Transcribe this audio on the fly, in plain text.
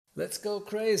Let's go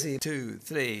crazy. 2,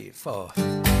 3, 4.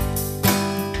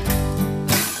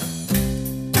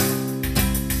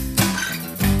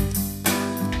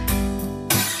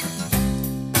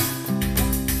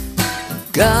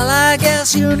 Girl, I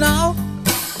guess you know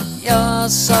you're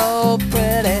so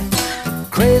pretty.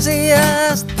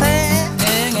 Craziest thing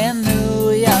in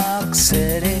New York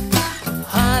City.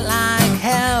 Hot like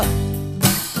hell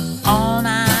all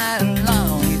night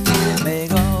long. You keep me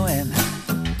going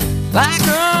like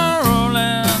a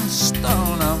rolling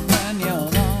stone. And when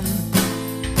you're gone,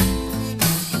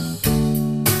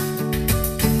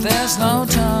 there's no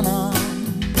turn on.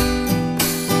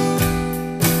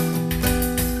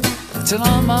 It's an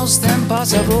almost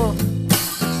impossible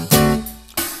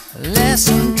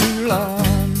lesson to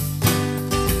learn.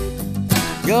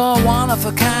 You're one of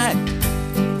a kind,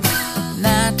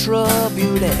 natural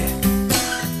beauty.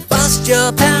 Bust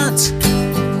your pants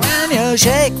when you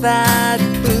shake that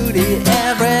booty.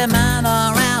 Every man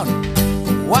around,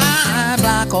 white,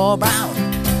 black or brown,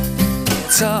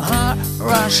 it's a heart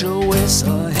rush, a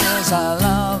whistle. Here's our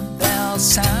love bell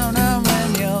sound. And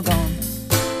when you're gone,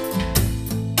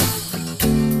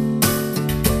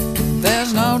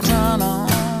 there's no turn on.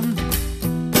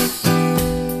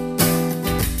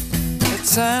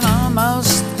 It's an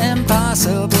almost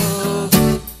impossible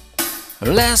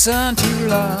lesson to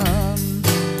learn.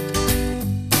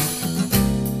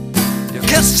 Your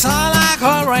kisses are like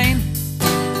hot rain,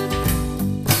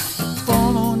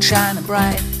 full moon shining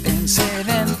bright. Been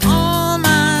saving all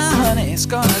my honey, it's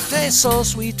gonna taste so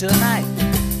sweet tonight.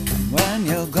 And when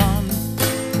you're gone,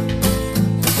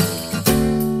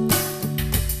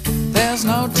 there's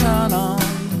no turn on.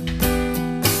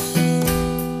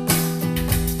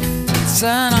 It's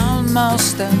an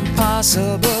almost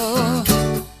impossible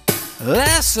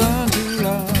lesson to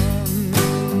learn.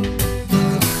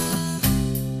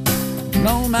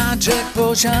 No magic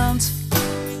potions,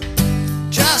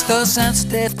 just a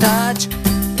sensitive touch,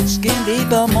 skin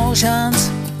deep emotions.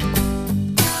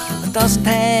 It doesn't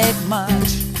take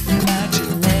much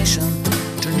imagination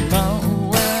to know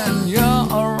when you're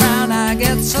around. I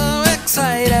get so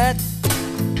excited,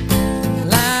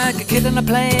 like a kid in a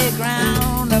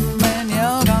playground. And when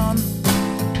you're gone,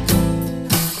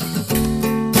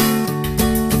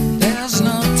 there's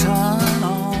no turn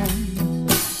on.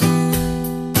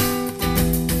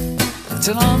 It's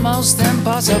an almost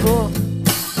impossible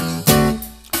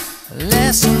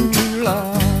lesson to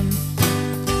learn.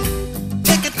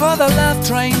 Ticket for the love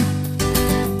train,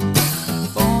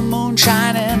 full moon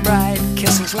shining bright,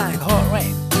 kisses like hot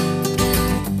rain.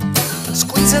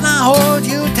 Squeeze and I hold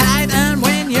you tight. And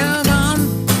when you're gone,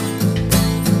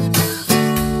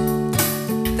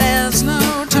 there's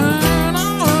no turn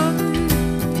on.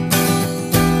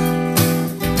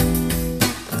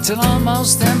 It's an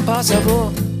almost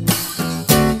impossible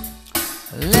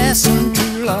lesson to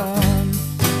learn.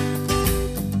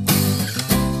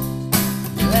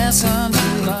 Lesson to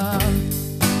learn.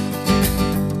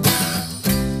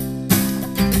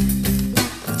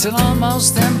 It's an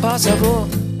almost impossible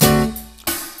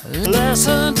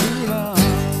lesson to learn.